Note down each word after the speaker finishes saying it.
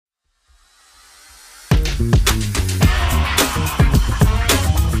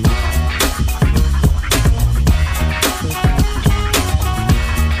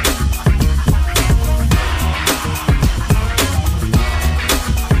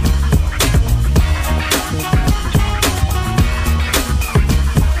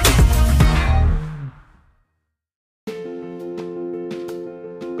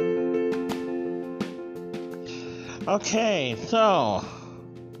Okay, so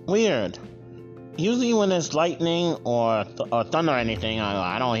weird. Usually when there's lightning or thunder or anything,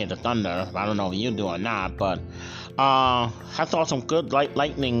 I don't hear the thunder. I don't know if you do or not, but I saw some good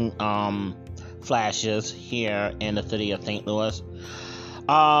lightning flashes here in the city of St. Louis.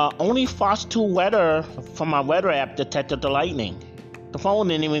 Only Fox 2 weather from my weather app detected the lightning. The phone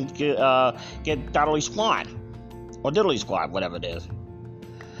didn't even get diddly squat or diddly squat, whatever it is.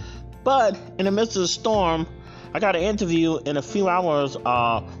 But in the midst of the storm, I got an interview in a few hours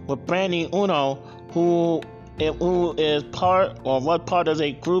with Brandy Uno, who is part or was part of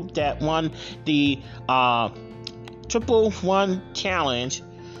a group that won the Triple One Challenge,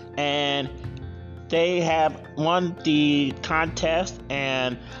 and they have won the contest,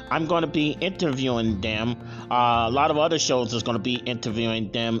 and I'm going to be interviewing them. A lot of other shows is going to be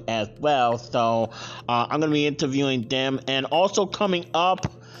interviewing them as well, so I'm going to be interviewing them. And also coming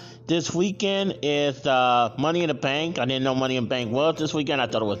up this weekend is Money in the Bank. I didn't know Money in the Bank was this weekend. I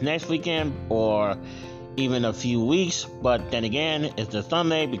thought it was next weekend or even a few weeks. But then again, it's the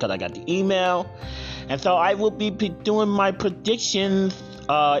Sunday because I got the email. And so I will be doing my predictions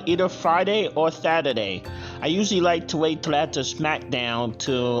either Friday or Saturday. I usually like to wait till after SmackDown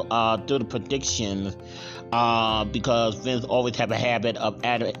to do the predictions. Because Vince always have a habit of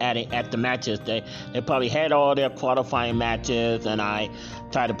adding at the matches. They probably had all their qualifying matches, and I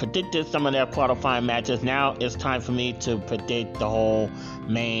try to predict some of their qualifying matches. Now it's time for me to predict the whole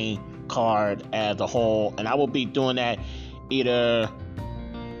main card as a whole, and I will be doing that either.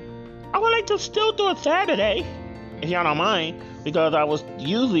 I would like to still do it Saturday, if y'all don't mind, because I was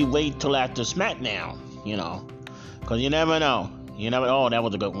usually wait till after SmackDown, because you never know. Oh, that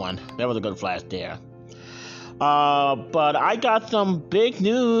was a good one. That was a good flash there. But I got some big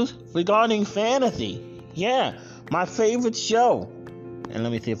news regarding fantasy. Yeah, my favorite show. And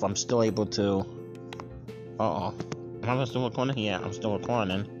let me see if I'm still able to. Am I still recording? Yeah, I'm still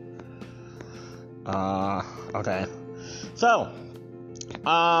recording. Okay. So,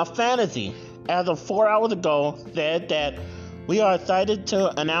 fantasy, as of 4 hours ago, said that we are excited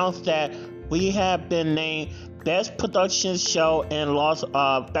to announce that we have been named Best Production Show in Las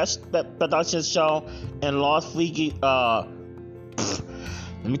Vegas.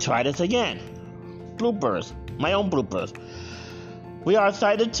 Let me try this again. Bloopers. My own bloopers. We are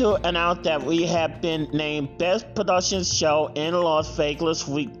excited to announce that we have been named Best Production Show in Las Vegas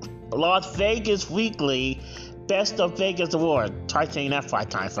Weekly Best of Vegas Award. Try saying that 5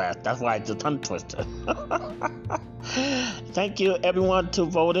 times fast. That's why it's a tongue twister. Thank you everyone who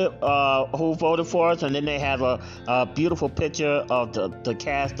voted for us, and then they have a beautiful picture of the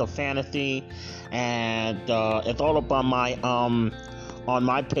cast of Fantasy, and it's all up on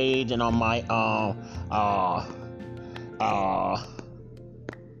my page and on my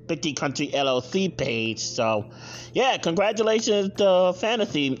 50 Country LLC page. So yeah, congratulations to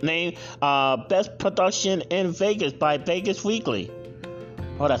Fantasy, named Best Production in Vegas by Vegas Weekly.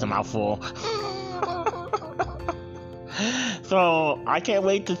 Oh, that's a mouthful. So I can't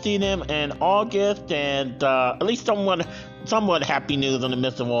wait to see them in August, and at least somewhat happy news in the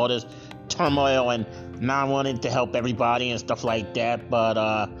midst of all this turmoil and not wanting to help everybody and stuff like that.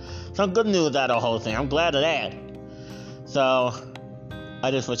 But some good news out of the whole thing. I'm glad of that. So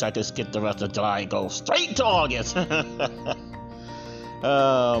I just wish I could skip the rest of July and go straight to August.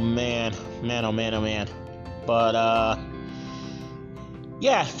 Oh man. But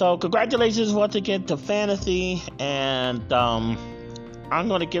yeah, so congratulations once again to Fantasy, and I'm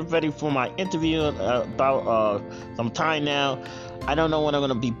gonna get ready for my interview about some time now. I don't know when I'm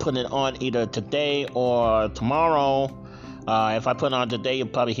gonna be putting it on, either today or tomorrow. If I put it on today, you'll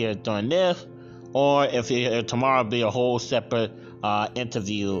probably hear it during this, or if you hear it tomorrow, it'll be a whole separate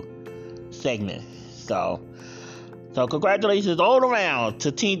interview segment. So congratulations all around to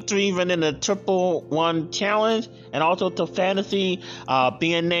Team 3 winning the Triple One Challenge, and also to Fantasy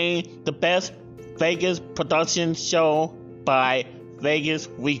being named the Best Vegas Production Show by Vegas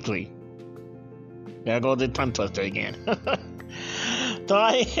Weekly. There goes the tongue twister again. So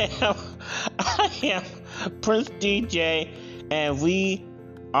I am Prince DJ, and we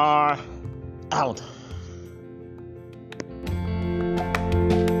are out.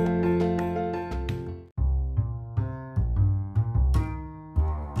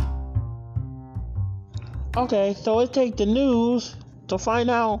 Okay, so it takes the news to find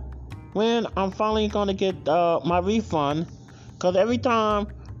out when I'm finally gonna get my refund. Cause every time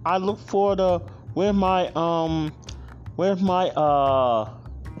I look for where's my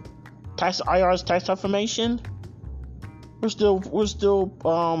tax IRS tax information, we're still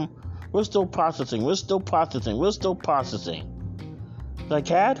processing. The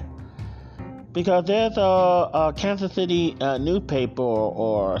cat? Because there's a Kansas City newspaper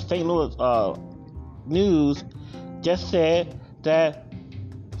or St. Louis news just said that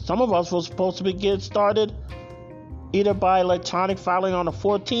some of us were supposed to get started either by electronic filing on the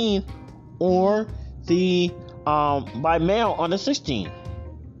 14th or by mail on the 16th.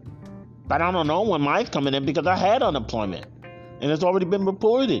 But I don't know when mine's coming in because I had unemployment and it's already been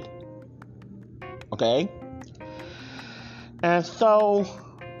reported. Okay? And so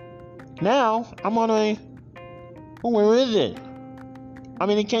now I'm wondering, well, where is it? I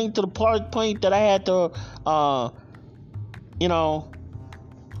mean, it came to the point that I had to,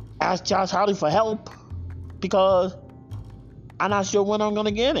 ask Josh Howley for help because I'm not sure when I'm gonna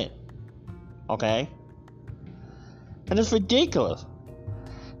get it. Okay? And it's ridiculous.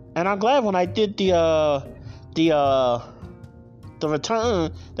 And I'm glad when I did the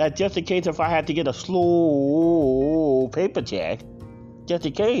return that just in case if I had to get a slow paper check, just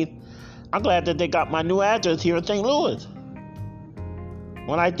in case, I'm glad that they got my new address here in St. Louis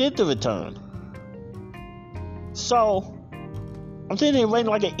when I did the return. So, I'm sitting here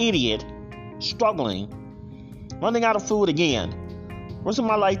waiting like an idiot, struggling, running out of food again. What's in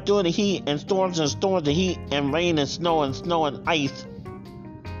my life doing the heat and storms of heat and rain and snow and ice?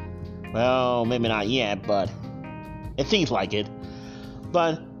 Well, maybe not yet, but it seems like it.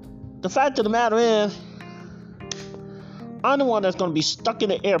 But the fact of the matter is, I'm the one that's going to be stuck in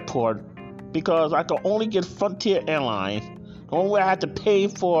the airport because I can only get Frontier Airlines. The only way I have to pay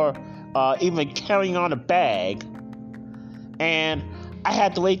for even carrying on a bag. And I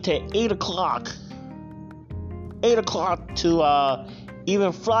had to wait till 8 o'clock to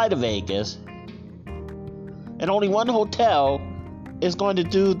even fly to Vegas. And only one hotel is going to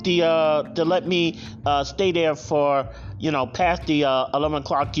do to let me stay there for, past the 11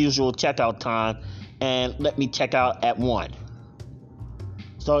 o'clock usual checkout time and let me check out at 1.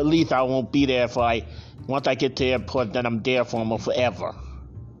 So at least I won't be there for once I get to the airport, then I'm there for almost forever.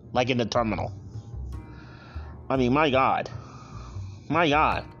 Like in the terminal. I mean, my God.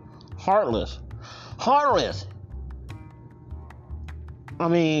 Heartless. I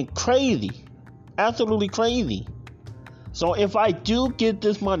mean, crazy. Absolutely crazy. So if I do get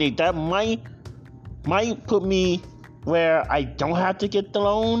this money, that might put me where I don't have to get the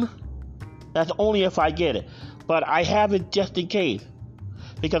loan. That's only if I get it. But I have it just in case.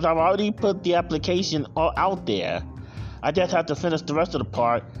 Because I've already put the application all out there. I just have to finish the rest of the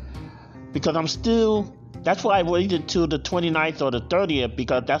part. Because that's why I waited till the 29th or the 30th.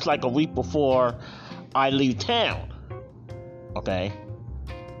 Because that's like a week before I leave town. Okay?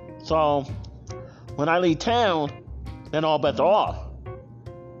 So, when I leave town, then all bets are off.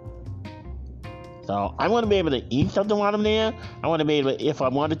 So, I want to be able to eat something while I'm there. I want to be able to, if I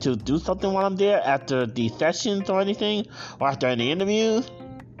wanted to do something while I'm there after the sessions or anything, or after any interviews.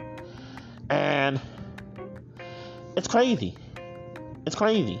 And it's crazy.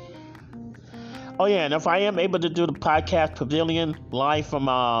 Oh yeah, and if I am able to do the podcast pavilion live from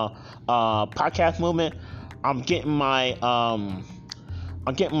podcast movement, I'm getting my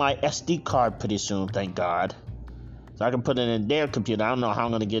SD card pretty soon, thank God. So I can put it in their computer. I don't know how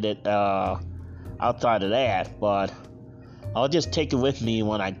I'm gonna get it outside of that, but I'll just take it with me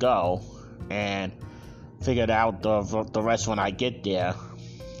when I go and figure it out the rest when I get there.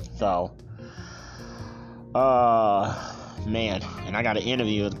 So, man, and I got an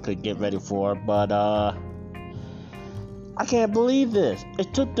interview to get ready for, but I can't believe this.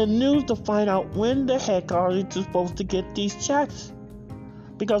 It took the news to find out when the heck are you supposed to get these checks.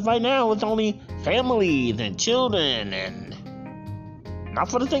 Because right now it's only families and children and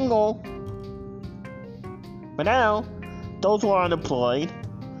not for the single. But now, those who are unemployed,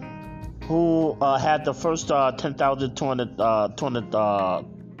 who had the first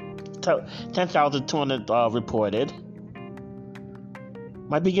 10,200 reported,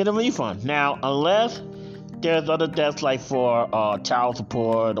 might be getting a refund. Now, unless there's other debts like for child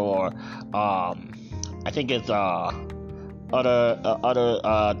support or I think it's other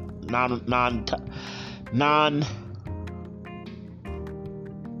non.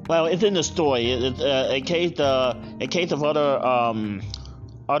 Well, it's in the story. It's in case of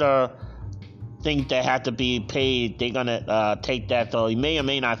other things that have to be paid, they're gonna take that. So you may or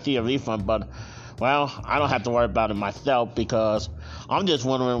may not see a refund, but well, I don't have to worry about it myself because I'm just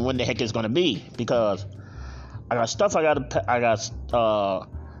wondering when the heck it's gonna be because I got stuff I gotta pay, I got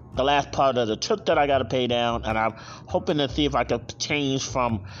the last part of the trip that I gotta pay down, and I'm hoping to see if I can change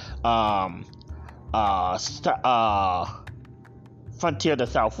from Frontier to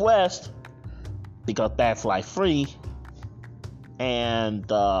Southwest, because that flies free,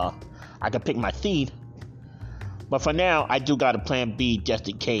 and I can pick my seat. But for now, I do got a plan B just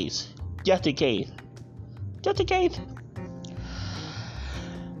in case. Just in case.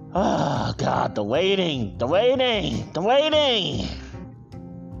 Oh God, the waiting.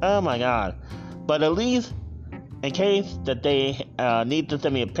 Oh my God. But at least, in case that they need to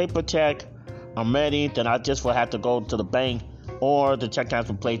send me a paper check, I'm ready. Then I just will have to go to the bank or the check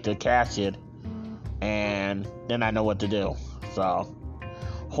transfer place to cash it, and then I know what to do. So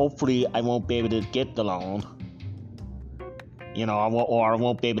hopefully I won't be able to get the loan. I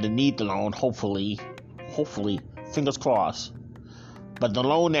won't be able to need the loan. Hopefully, fingers crossed. But the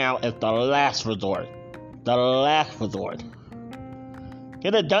loan now is the last resort. Get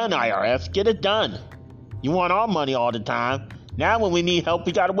it done, IRS. Get it done. You want our money all the time. Now when we need help,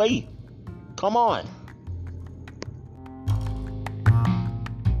 we gotta wait. Come on.